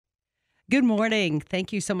Good morning.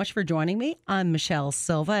 Thank you so much for joining me. I'm Michelle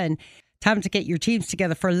Silva, and time to get your teams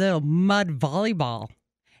together for a little mud volleyball.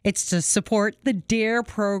 It's to support the DARE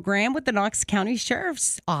program with the Knox County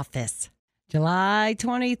Sheriff's Office. July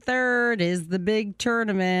 23rd is the big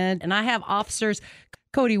tournament, and I have officers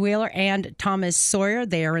Cody Wheeler and Thomas Sawyer.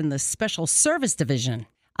 They are in the Special Service Division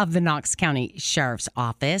of the Knox County Sheriff's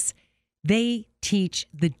Office. They teach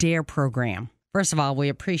the DARE program. First of all, we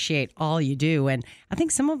appreciate all you do, and I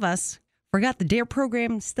think some of us forgot the DARE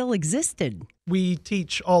program still existed. We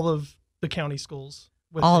teach all of the county schools.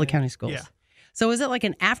 All the county schools? Yeah. So is it like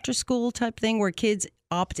an after-school type thing where kids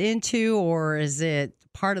opt into, or is it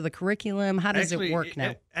part of the curriculum? How does it work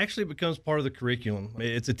now? It actually becomes part of the curriculum.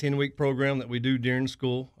 It's a 10-week program that we do during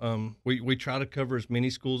school. We try to cover as many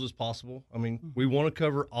schools as possible. I mean, we want to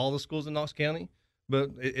cover all the schools in Knox County,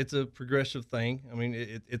 but it's a progressive thing. I mean,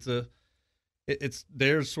 it's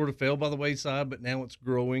theirs sort of fell by the wayside, but now it's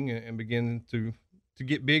growing and beginning to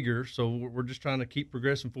get bigger. So we're just trying to keep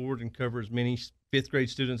progressing forward and cover as many fifth grade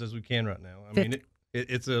students as we can right now. I mean,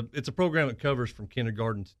 it's a program that covers from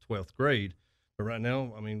kindergarten to 12th grade. But right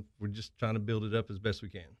now, I mean, we're just trying to build it up as best we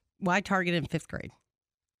can. Why target in fifth grade?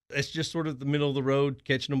 It's just sort of the middle of the road,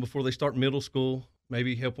 catching them before they start middle school,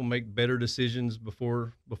 maybe help them make better decisions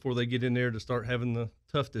before they get in there to start having the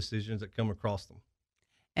tough decisions that come across them.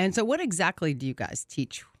 And so what exactly do you guys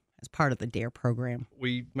teach as part of the DARE program?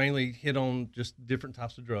 We mainly hit on just different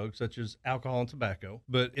types of drugs, such as alcohol and tobacco,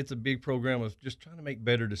 but it's a big program of just trying to make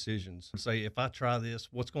better decisions. Say, if I try this,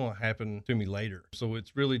 what's going to happen to me later? So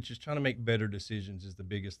it's really just trying to make better decisions is the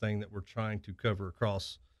biggest thing that we're trying to cover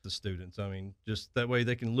across the students. I mean, just that way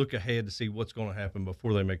they can look ahead to see what's going to happen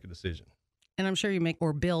before they make a decision. And I'm sure you make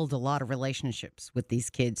or build a lot of relationships with these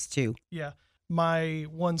kids too. Yeah. My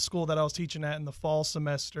one school that I was teaching at in the fall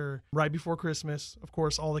semester, right before Christmas, of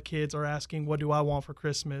course, all the kids are asking, what do I want for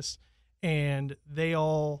Christmas? And they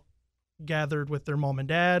all gathered with their mom and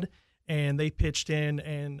dad, and they pitched in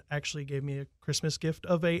and actually gave me a Christmas gift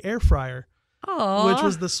of a air fryer, which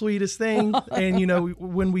was the sweetest thing. And, you know,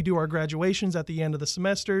 when we do our graduations at the end of the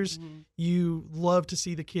semesters, you love to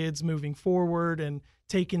see the kids moving forward and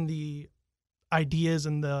taking the ideas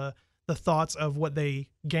and the thoughts of what they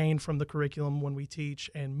gain from the curriculum when we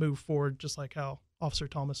teach and move forward, just like how Officer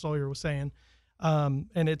Thomas Sawyer was saying.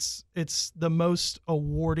 And it's the most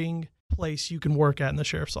awarding place you can work at in the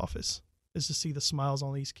sheriff's office is to see the smiles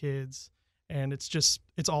on these kids. And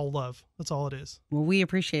it's all love. That's all it is. Well, we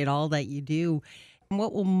appreciate all that you do.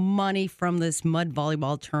 What will money from this mud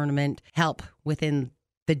volleyball tournament help within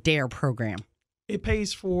the DARE program? It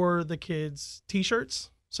pays for the kids'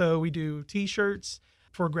 T-shirts. So we do T-shirts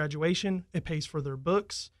for graduation. It pays for their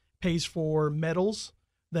books, pays for medals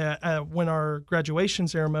that when our graduation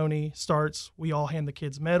ceremony starts, we all hand the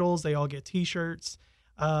kids medals. They all get T-shirts.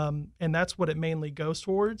 And that's what it mainly goes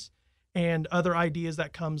towards. And other ideas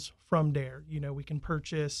that comes from DARE. You know, we can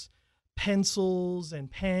purchase pencils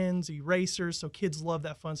and pens, erasers. So kids love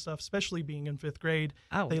that fun stuff, especially being in fifth grade.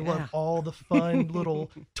 They love all the fun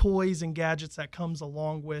little toys and gadgets that comes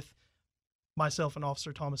along with myself and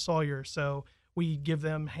Officer Thomas Sawyer. So we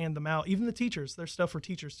hand them out. Even the teachers, there's stuff for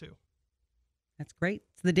teachers too. That's great.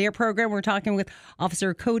 It's the DARE program. We're talking with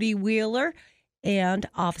Officer Cody Wheeler and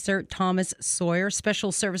Officer Thomas Sawyer,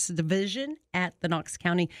 Special Services Division at the Knox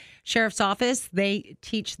County Sheriff's Office. They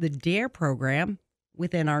teach the DARE program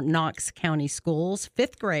within our Knox County schools,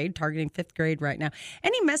 fifth grade, targeting fifth grade right now.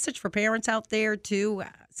 Any message for parents out there too,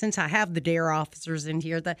 since I have the DARE officers in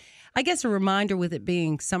here, that I guess a reminder with it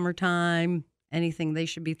being summertime, anything they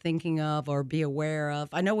should be thinking of or be aware of?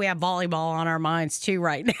 I know we have volleyball on our minds too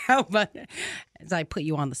right now, but as I put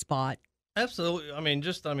you on the spot. Absolutely.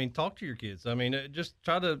 Talk to your kids. Just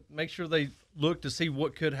try to make sure they look to see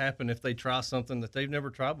what could happen if they try something that they've never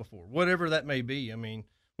tried before, whatever that may be. I mean,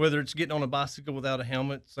 whether it's getting on a bicycle without a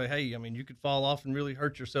helmet, say, hey, you could fall off and really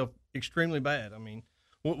hurt yourself extremely bad. I mean,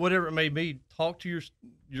 whatever it may be, talk to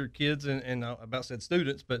your kids and I about said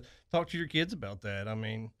students, but talk to your kids about that. I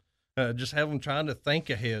mean, just have them trying to think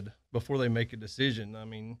ahead before they make a decision. I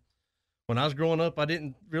mean, when I was growing up, I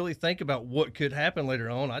didn't really think about what could happen later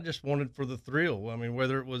on. I just wanted for the thrill. I mean,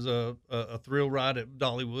 whether it was a thrill ride at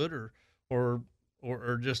Dollywood or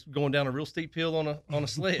just going down a real steep hill on a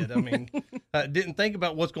sled. I mean, I didn't think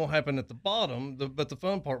about what's going to happen at the bottom, but the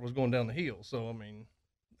fun part was going down the hill. So, I mean,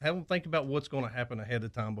 have them think about what's going to happen ahead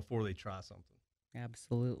of time before they try something.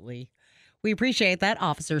 Absolutely. We appreciate that,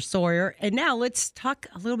 Officer Sawyer. And now let's talk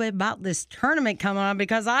a little bit about this tournament coming on,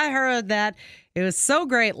 because I heard that it was so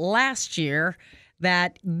great last year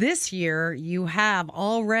that this year you have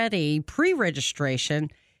already pre-registration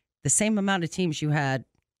the same amount of teams you had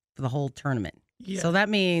for the whole tournament. Yeah. So that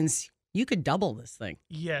means You could double this thing.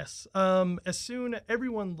 Yes.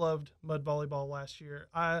 Everyone loved mud volleyball last year.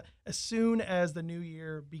 As soon as the new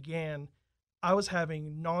year began, I was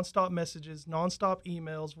having nonstop messages, nonstop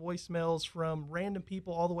emails, voicemails from random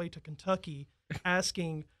people all the way to Kentucky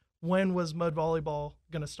asking when was mud volleyball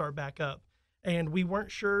going to start back up. And we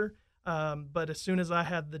weren't sure, but as soon as I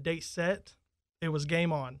had the date set, it was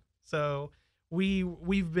game on. So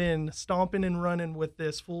we've been stomping and running with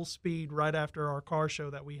this full speed right after our car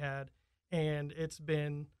show that we had, and it's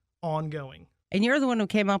been ongoing. And you're the one who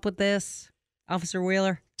came up with this, Officer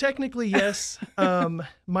Wheeler? Technically, yes.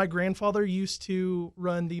 My grandfather used to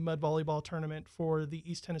run the mud volleyball tournament for the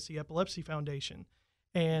East Tennessee Epilepsy Foundation,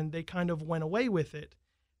 and they kind of went away with it.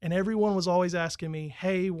 And everyone was always asking me,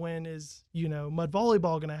 hey, when is, mud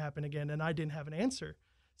volleyball going to happen again? And I didn't have an answer.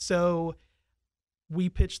 So we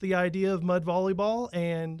pitched the idea of mud volleyball,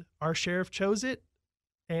 and our sheriff chose it,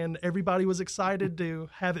 and everybody was excited to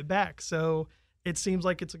have it back. So it seems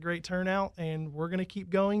like it's a great turnout, and we're going to keep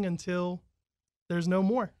going until there's no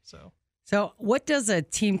more. So what does a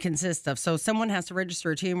team consist of? So someone has to register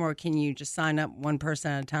a team, or can you just sign up one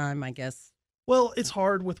person at a time, I guess? Well, it's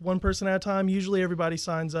hard with one person at a time. Usually everybody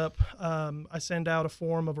signs up. I send out a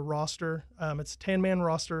form of a roster. It's a 10-man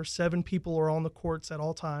roster. 7 people are on the courts at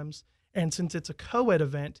all times. And since it's a co-ed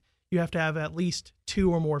event, you have to have at least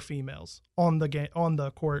 2 or more females on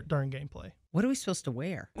the court during gameplay. What are we supposed to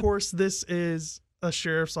wear? Of course, this is a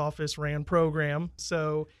sheriff's office ran program,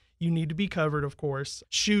 so you need to be covered, of course.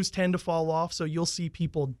 Shoes tend to fall off, so you'll see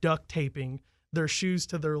people duct taping their shoes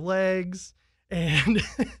to their legs. And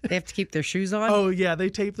they have to keep their shoes on? Oh, yeah. They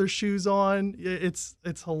tape their shoes on. It's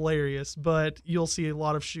hilarious, but you'll see a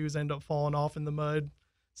lot of shoes end up falling off in the mud.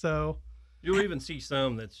 So you'll even see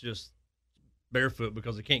some that's just barefoot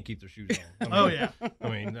because they can't keep their shoes on. Oh, yeah.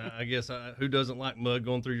 I guess who doesn't like mud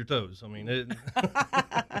going through your toes?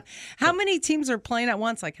 How many teams are playing at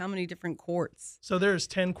once? Like how many different courts? So there's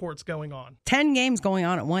 10 courts going on. 10 games going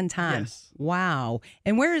on at one time? Yes. Wow.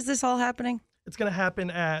 And where is this all happening? It's going to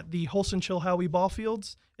happen at the Holston Chilhowie Ball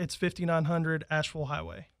Fields. It's 5900 Asheville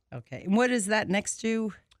Highway. Okay. And what is that next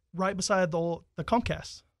to? Right beside the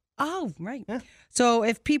Comcast. Oh, right. Yeah. So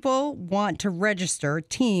if people want to register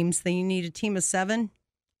teams, then you need a team of 7?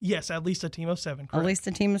 Yes, at least a team of 7. Correct. At least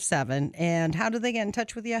a team of 7. And how do they get in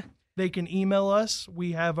touch with you? They can email us.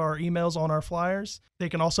 We have our emails on our flyers. They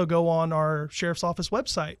can also go on our sheriff's office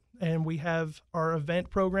website, and we have our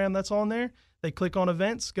event program that's on there. They click on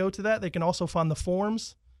events, go to that. They can also find the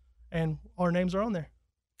forms, and our names are on there.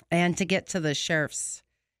 And to get to the sheriff's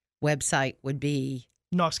website would be?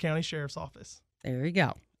 Knox County Sheriff's Office. There you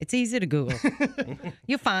go. It's easy to Google.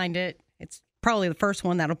 You'll find it. It's probably the first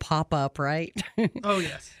one that'll pop up, right? Oh,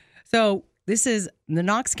 yes. So this is the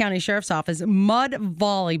Knox County Sheriff's Office Mud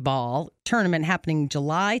Volleyball Tournament happening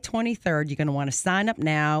July 23rd. You're going to want to sign up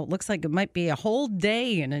now. Looks like it might be a whole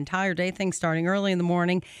day, an entire day thing starting early in the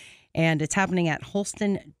morning. And it's happening at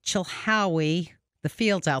Holston Chilhowie, the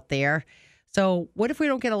fields out there. So what if we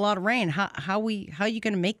don't get a lot of rain? How are you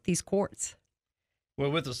going to make these courts?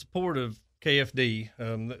 Well, with the support of KFD,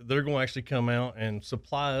 they're going to actually come out and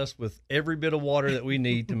supply us with every bit of water that we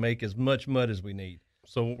need to make as much mud as we need.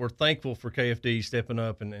 So we're thankful for KFD stepping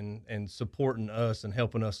up and supporting us and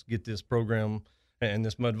helping us get this program and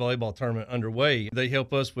this mud volleyball tournament underway. They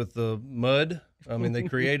help us with the mud. They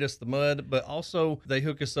create us the mud, but also they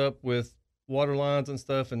hook us up with water lines and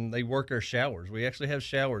stuff, and they work our showers. We actually have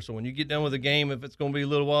showers. So when you get done with the game, if it's going to be a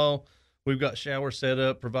little while, we've got showers set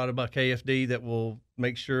up, provided by KFD, that will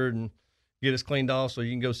make sure and get us cleaned off so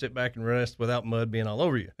you can go sit back and rest without mud being all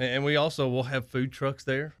over you. And we also will have food trucks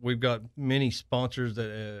there. We've got many sponsors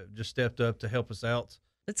that just stepped up to help us out.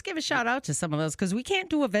 Let's give a shout out to some of those, because we can't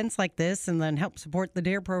do events like this and then help support the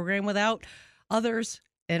DARE program without others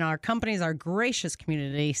in our companies, our gracious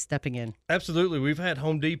community stepping in. Absolutely. We've had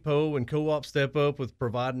Home Depot and Co-op step up with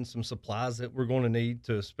providing some supplies that we're going to need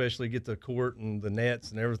to especially get the court and the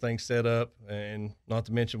nets and everything set up. And not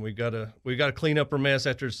to mention, we got to clean up our mess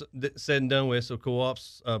after it's said and done with. So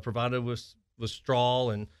Co-op's provided with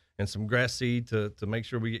straw and some grass seed to make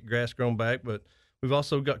sure we get grass grown back. But we've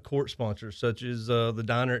also got court sponsors such as the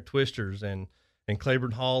Diner at Twisters and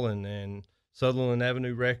Claiborne Holland and Sutherland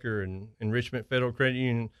Avenue Wrecker and Richmond Federal Credit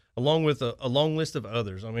Union, along with a long list of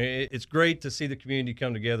others. It's great to see the community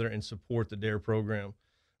come together and support the DARE program.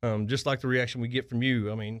 Just like the reaction we get from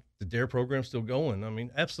you. The DARE program's still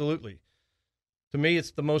going. Absolutely. To me,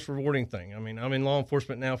 it's the most rewarding thing. I'm in law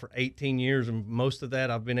enforcement now for 18 years, and most of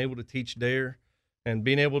that I've been able to teach DARE, and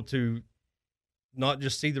being able to not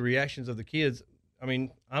just see the reactions of the kids.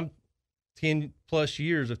 I'm 10 plus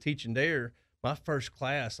years of teaching DARE. My first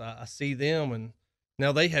class, I see them, and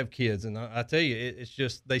Now they have kids, and I tell you, it's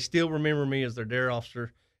just they still remember me as their dare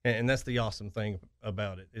officer, and that's the awesome thing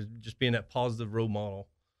about it, is just being that positive role model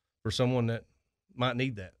for someone that might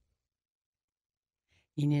need that.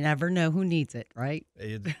 You never know who needs it, right?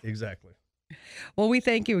 Exactly. Well, we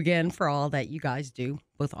thank you again for all that you guys do,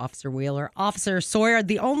 both Officer Wheeler, Officer Sawyer,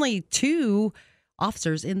 the only two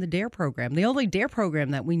officers in the DARE program. The only DARE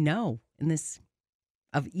program that we know in this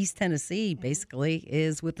of East Tennessee, basically,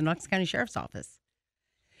 is with the Knox County Sheriff's Office.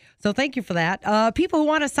 So thank you for that. People who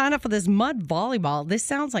want to sign up for this mud volleyball, this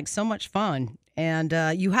sounds like so much fun. And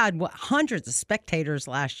you had hundreds of spectators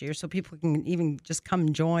last year, so people can even just come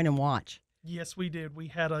and join and watch. Yes, we did. We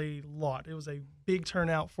had a lot. It was a big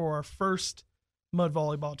turnout for our first mud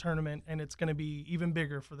volleyball tournament, and it's going to be even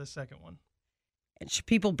bigger for the second one. And should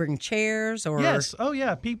people bring chairs? Or Yes. Oh,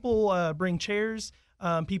 yeah. People bring chairs.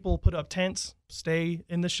 People put up tents, stay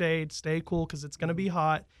in the shade, stay cool because it's going to be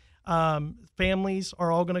hot. Families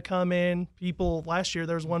are all going to come in. People, last year,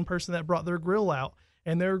 there was one person that brought their grill out,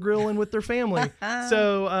 and they're grilling with their family.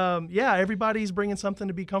 So, yeah, everybody's bringing something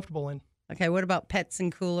to be comfortable in. Okay, what about pets and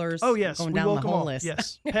coolers? Oh, yes. Going We down the welcome whole all. list.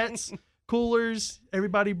 Yes. Pets, coolers,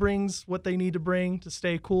 everybody brings what they need to bring to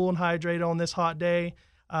stay cool and hydrated on this hot day.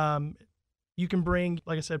 You can bring,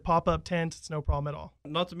 like I said, pop-up tents. It's no problem at all.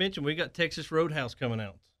 Not to mention, we got Texas Roadhouse coming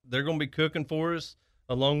out. They're going to be cooking for us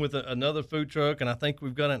along with another food truck, and I think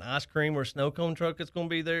we've got an ice cream or snow cone truck that's going to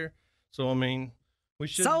be there. So, I mean, we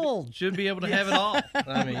should be able to have it all.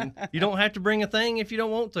 I mean, you don't have to bring a thing if you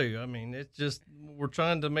don't want to. I mean, it's just we're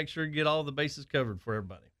trying to make sure you get all the bases covered for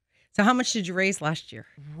everybody. So how much did you raise last year?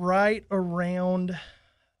 Right around,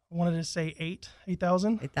 I wanted to say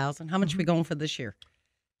 8,000. 8,000. How much are we going for this year?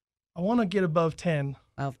 I want to get above 10.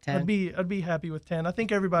 Above 10. I'd be happy with 10. I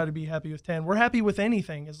think everybody would be happy with 10. We're happy with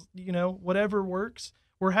anything. Is whatever works,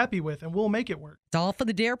 we're happy with, and we'll make it work. It's all for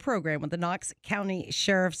the DARE program with the Knox County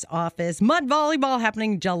Sheriff's Office. Mud volleyball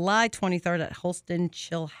happening July 23rd at Holston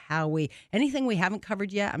Chilhowie. Anything we haven't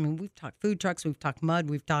covered yet? I mean, we've talked food trucks, we've talked mud,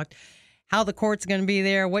 we've talked how the court's going to be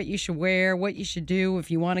there, what you should wear, what you should do if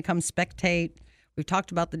you want to come spectate. We've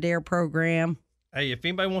talked about the DARE program. Hey, if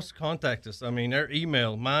anybody wants to contact us, I mean, their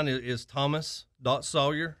email, mine is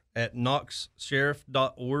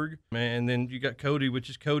thomas.sawyer@knoxsheriff.org. And then you got Cody, which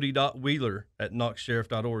is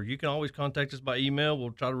cody.wheeler@knoxsheriff.org. You can always contact us by email.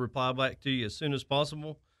 We'll try to reply back to you as soon as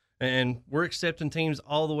possible. And we're accepting teams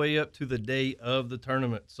all the way up to the day of the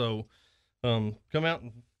tournament. So come out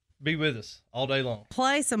and be with us all day long.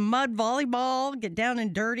 Play some mud volleyball, get down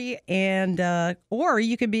and dirty, and or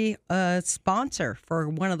you could be a sponsor for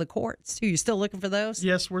one of the courts too. You still looking for those?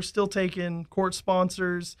 Yes, we're still taking court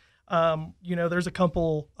sponsors. There's a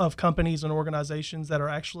couple of companies and organizations that are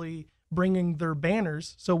actually bringing their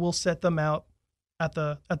banners, so we'll set them out at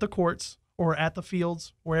the courts or at the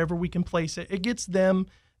fields, wherever we can place it.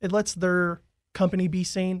 It lets their company be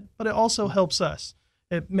seen, but it also helps us.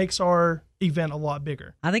 It makes our event a lot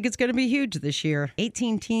bigger. I think it's going to be huge this year.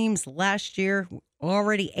 18 teams last year,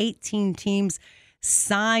 already 18 teams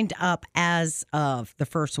signed up as of the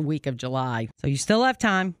first week of July. So you still have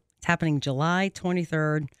time. It's happening July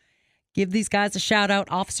 23rd. Give these guys a shout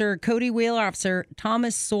out. Officer Cody Wheeler, Officer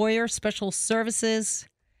Thomas Sawyer, Special Services.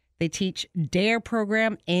 They teach DARE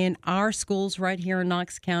program in our schools right here in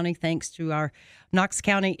Knox County, thanks to our Knox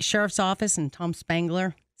County Sheriff's Office and Tom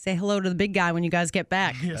Spangler. Say hello to the big guy when you guys get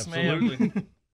back. Yes, Absolutely. ma'am.